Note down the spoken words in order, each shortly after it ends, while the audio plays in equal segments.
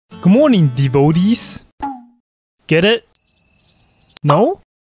Good morning, devotees. Get it? No?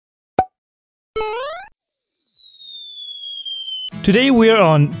 Today we are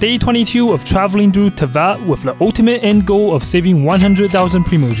on day 22 of traveling through Teyvat with the ultimate end goal of saving 100,000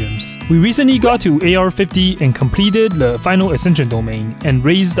 Primogems. We recently got to AR 50 and completed the final Ascension domain and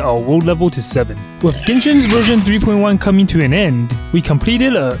raised our world level to 7. With Genshin's version 3.1 coming to an end, we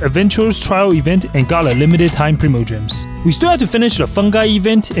completed an Adventures trial event and got a limited time Primogems. We still have to finish the fungi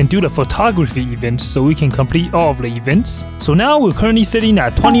event and do the photography event so we can complete all of the events. So now we're currently sitting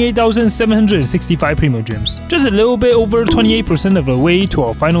at 28,765 Primogems, just a little bit over 28% of the way to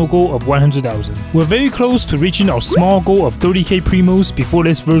our final goal of 100,000. We're very close to reaching our small goal of 30k Primos before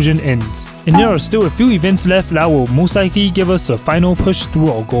this version ends, and there are still a few events left that will most likely give us a final push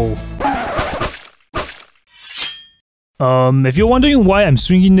through our goal. If you're wondering why I'm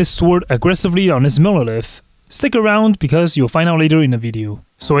swinging this sword aggressively on this monolith, stick around because you'll find out later in the video.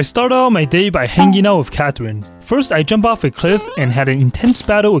 So I started out my day by hanging out with Catherine. First I jumped off a cliff and had an intense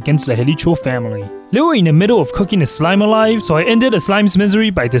battle against the Helichurl family. They were in the middle of cooking a slime alive, so I ended the slime's misery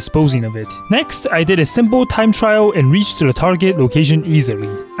by disposing of it. Next, I did a simple time trial and reached to the target location easily.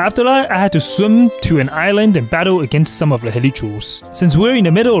 After that, I had to swim to an island and battle against some of the Helichurls. Since we're in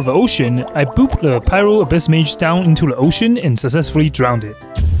the middle of the ocean, I booped the Pyro Abyss Mage down into the ocean and successfully drowned it.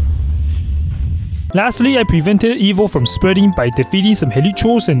 Lastly, I prevented evil from spreading by defeating some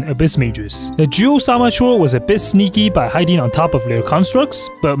Helichurls and Abyss Mages. The Geo Samachur was a bit sneaky by hiding on top of their constructs,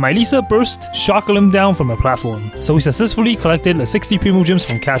 but my Lisa burst shocked them down from a platform, so we successfully collected the 60 Primogems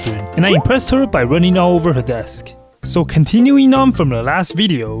from Catherine, and I impressed her by running all over her desk. So continuing on from the last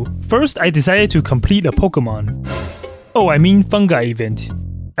video, first I decided to complete a Pokemon. Fungi event.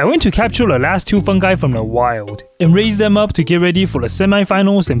 I went to capture the last 2 fungi from the wild, and raise them up to get ready for the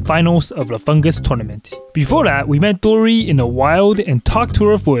semi-finals and finals of the fungus tournament. Before that, we met Dory in the wild and talked to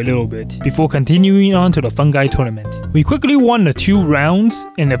her for a little bit, before continuing on to the fungi tournament. We quickly won the 2 rounds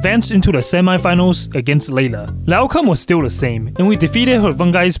and advanced into the semi-finals against Layla. The outcome was still the same, and we defeated her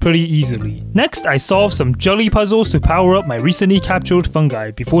fungi pretty easily. Next, I solved some jelly puzzles to power up my recently captured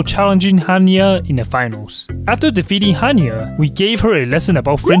fungi before challenging Hanya in the finals. After defeating Hanya, we gave her a lesson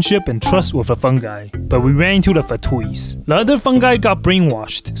about friendship and trust with the fungi, but we ran into the Fatuis. The other fungi got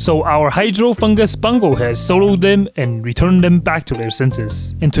brainwashed, so our Hydro Fungus Bunglehead soloed them and returned them back to their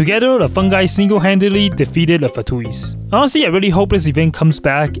senses. And together, the fungi single-handedly defeated the Fatuis. Honestly, I really hope this event comes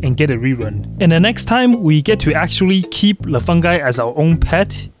back and get a rerun. And the next time, we get to actually keep the fungi as our own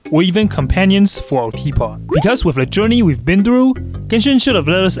pet, or even companions for our teapot. Because with the journey we've been through, Genshin should have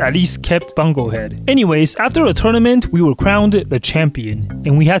let us at least kept Bunglehead. Anyways, after the tournament, we were crowned the champion,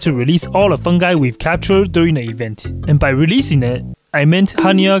 and we had to release all the fungi we've captured during the event. And by releasing it, I meant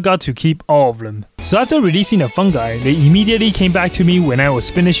Hanya got to keep all of them. So after releasing the fungi, they immediately came back to me when I was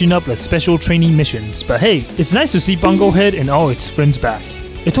finishing up the special training missions. But hey, it's nice to see Bunglehead and all its friends back.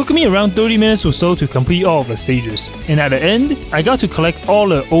 It took me around 30 minutes or so to complete all of the stages, and at the end, I got to collect all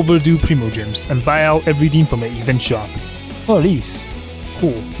the overdue Primogems and buy out everything from the event shop. Or at least,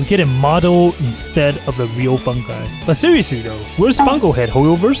 cool, we get a model instead of the real fungi. But seriously though, where's Bunglehead,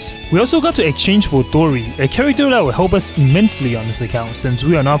 Hoyoverse? We also got to exchange for Dory, a character that will help us immensely on this account since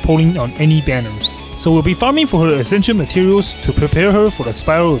we are not pulling on any banners. So we'll be farming for her essential materials to prepare her for the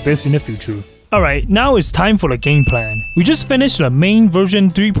Spiral Abyss in the future. Alright, now it's time for the game plan. We just finished the main version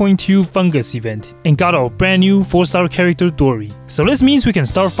 3.2 fungus event and got our brand new 4-star character Dory. So this means we can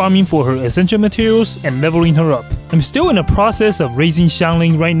start farming for her essential materials and leveling her up. I'm still in the process of raising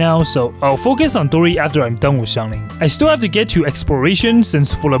Xiangling right now, so I'll focus on Dory after I'm done with Xiangling. I still have to get to exploration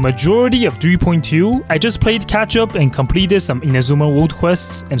since for the majority of 3.2, I just played catch up and completed some Inazuma World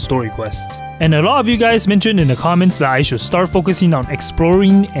quests and story quests. And a lot of you guys mentioned in the comments that I should start focusing on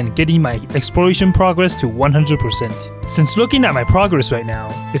exploring and getting my exploration progress to 100%. Since looking at my progress right now,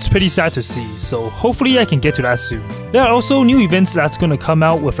 it's pretty sad to see, so hopefully I can get to that soon. There are also new events that's gonna come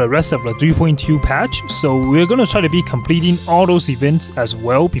out with the rest of the 3.2 patch, so we're gonna try to be completing all those events as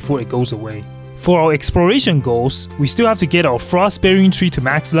well before it goes away. For our exploration goals, we still have to get our Frost Bearing Tree to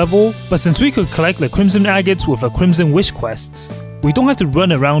max level, but since we could collect the Crimson Agates with the Crimson Wish quests, we don't have to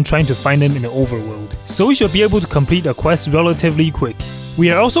run around trying to find them in the overworld, so we should be able to complete the quest relatively quick. We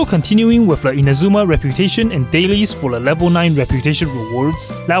are also continuing with the Inazuma Reputation and dailies for the level 9 Reputation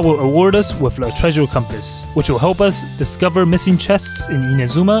rewards that will award us with the Treasure Compass, which will help us discover missing chests in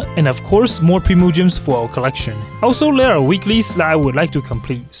Inazuma and of course more Primogems for our collection. Also, there are weeklies that I would like to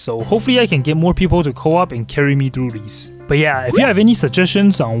complete, so hopefully I can get more people to co-op and carry me through these. But yeah, if you have any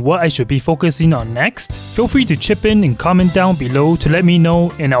suggestions on what I should be focusing on next, feel free to chip in and comment down below to let me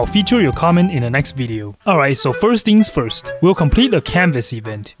know, and I'll feature your comment in the next video. Alright, so first things first, we'll complete the canvas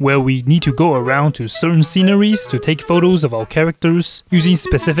event, where we need to go around to certain sceneries to take photos of our characters using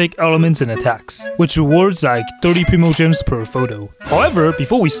specific elements and attacks, which rewards like 30 Primogems per photo. However,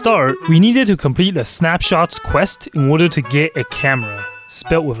 before we start, we needed to complete the snapshots quest in order to get a camera,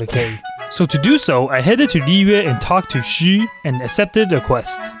 spelled with a K. So to do so, I headed to Liyue and talked to Xu and accepted the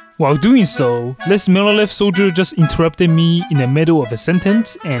quest. While doing so, this monolith soldier just interrupted me in the middle of a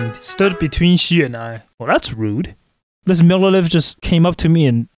sentence and stood between Xu and I. Well, that's rude. This monolith just came up to me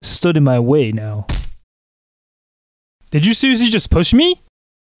and stood in my way now. Did you seriously just push me?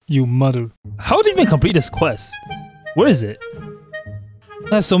 You mother. How did you even complete this quest? Where is it?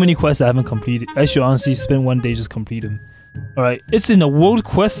 I have so many quests I haven't completed. I should honestly spend one day just complete them. Alright, it's in the world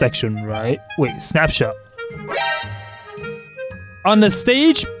quest section, right? Wait, snapshot. On the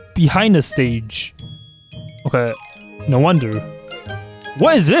stage, behind the stage. Okay, no wonder.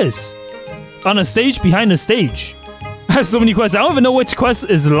 What is this? On the stage, behind the stage. I have so many quests. I don't even know which quest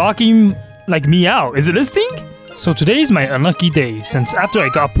is locking like me out. Is it this thing? So today is my unlucky day, since after I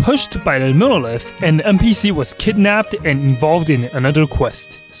got pushed by the monolith, an NPC was kidnapped and involved in another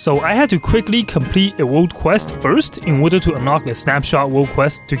quest. So I had to quickly complete a world quest first in order to unlock the snapshot world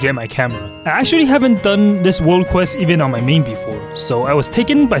quest to get my camera. I actually haven't done this world quest even on my main before, so I was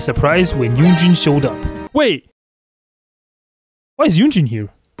taken by surprise when Yunjin showed up. Wait! Why is Yunjin here?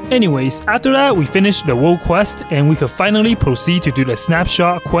 Anyways, after that we finished the world quest and we could finally proceed to do the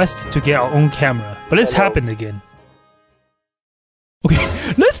snapshot quest to get our own camera. But this happened again. Okay,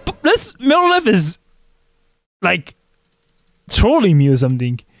 this monolith is like trolling me or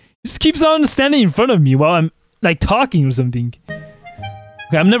something. It just keeps on standing in front of me while I'm like talking or something.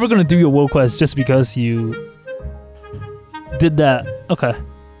 Okay, I'm never gonna do your world quest just because you did that. Okay.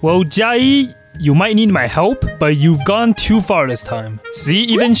 Well, Jiayi, you might need my help, but you've gone too far this time. See,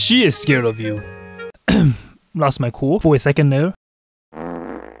 even she is scared of you. Lost my cool for a second there.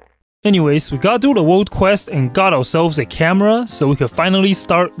 Anyways, we got through the world quest and got ourselves a camera so we could finally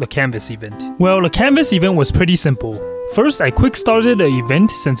start the canvas event. Well, the canvas event was pretty simple. First, I quick started the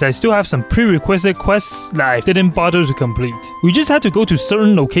event since I still have some prerequisite quests that I didn't bother to complete. We just had to go to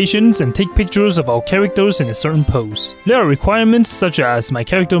certain locations and take pictures of our characters in a certain pose. There are requirements such as my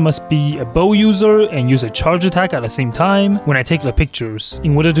character must be a bow user and use a charge attack at the same time when I take the pictures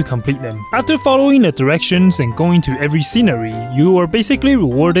in order to complete them. After following the directions and going to every scenery, you are basically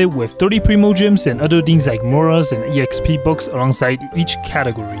rewarded with 30 Primogems and other things like Moras and EXP books alongside each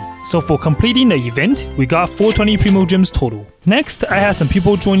category. So for completing the event, we got 420 Primogems total. Next, I had some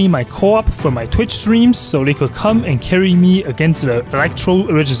people joining my co-op from my Twitch streams so they could come and carry me against the Electro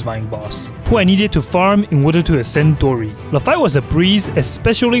Regisvine boss, who I needed to farm in order to ascend Dori. The fight was a breeze,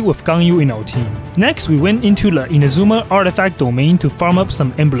 especially with Gangyu in our team. Next, we went into the Inazuma artifact domain to farm up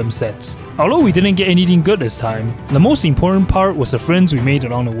some emblem sets. Although we didn't get anything good this time, the most important part was the friends we made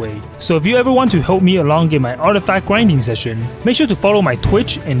along the way. So if you ever want to help me along in my artifact grinding session, make sure to follow my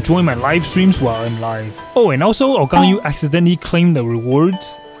Twitch and join my live streams while I'm live. Oh, and also our Gangyu accidentally claimed the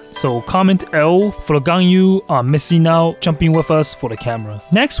rewards, so comment L for the Gangyu on missing out jumping with us for the camera.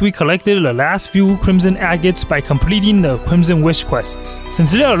 Next, we collected the last few Crimson Agates by completing the Crimson Wish quests.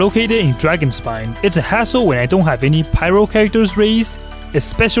 Since they are located in Dragonspine, it's a hassle when I don't have any Pyro characters raised,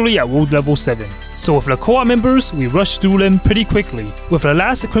 especially at world level 7. So with the co-op members, we rushed through them pretty quickly. With the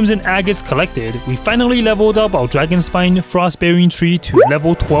last Crimson Agates collected, we finally leveled up our Dragonspine Frostbearing tree to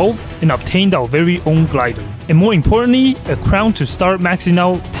level 12 and obtained our very own glider. And more importantly, a crown to start maxing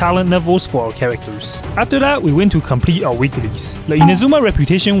out talent levels for our characters. After that, we went to complete our weeklies. The Inazuma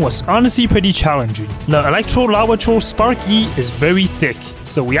reputation was honestly pretty challenging. The Electro Lava Troll Sparky is very thick,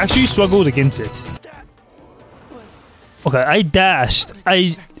 so we actually struggled against it. Okay, I dashed.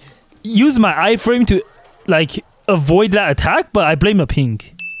 I used my iframe to like avoid that attack, but I blame the ping.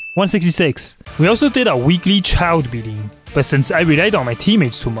 166. We also did a weekly child beating, but since I relied on my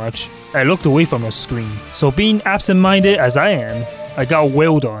teammates too much, I looked away from the screen. So being absent-minded as I am, I got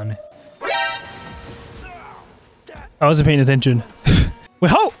wailed on. I wasn't paying attention.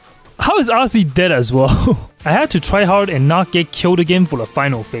 Wait, how is Ozzy dead as well? I had to try hard and not get killed again for the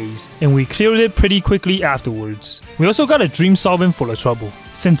final phase, and we cleared it pretty quickly afterwards. We also got a dream solvent for the trouble.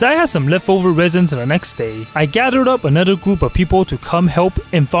 Since I had some leftover resins the next day, I gathered up another group of people to come help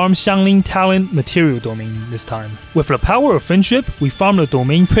and farm Xiangling Talent Material Domain this time. With the power of friendship, we farmed the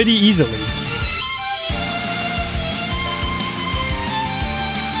domain pretty easily.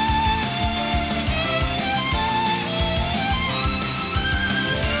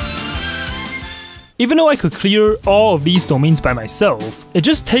 Even though I could clear all of these domains by myself, it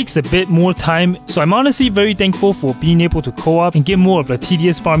just takes a bit more time, so I'm honestly very thankful for being able to co-op and get more of the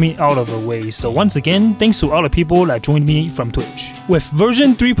tedious farming out of the way. So once again, thanks to all the people that joined me from Twitch. With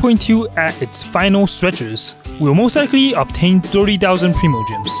version 3.2 at its final stretches, we'll most likely obtain 30,000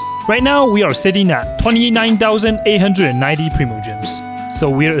 Primogems. Right now, we are sitting at 29,890 Primogems. So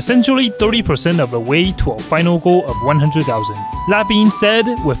we're essentially 30% of the way to our final goal of 100,000. That being said,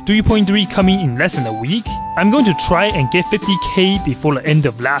 with 3.3 coming in less than a week, I'm going to try and get 50k before the end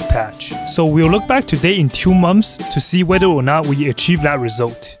of that patch. So we'll look back today in 2 months to see whether or not we achieve that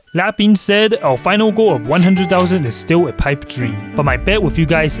result. That being said, our final goal of 100,000 is still a pipe dream, but my bet with you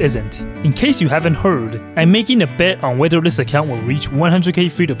guys isn't. In case you haven't heard, I'm making a bet on whether this account will reach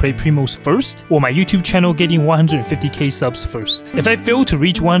 100k free-to-play primos first, or my YouTube channel getting 150k subs first. If I fail to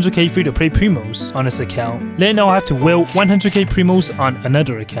reach 100k free-to-play primos on this account, then I'll have to whale 100k primos on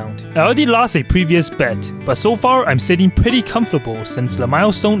another account. I already lost a previous bet, but so far I'm sitting pretty comfortable since the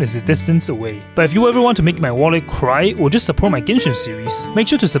milestone is a distance away. But if you ever want to make my wallet cry or just support my Genshin series, make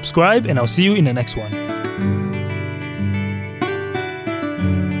sure to subscribe and I'll see you in the next one.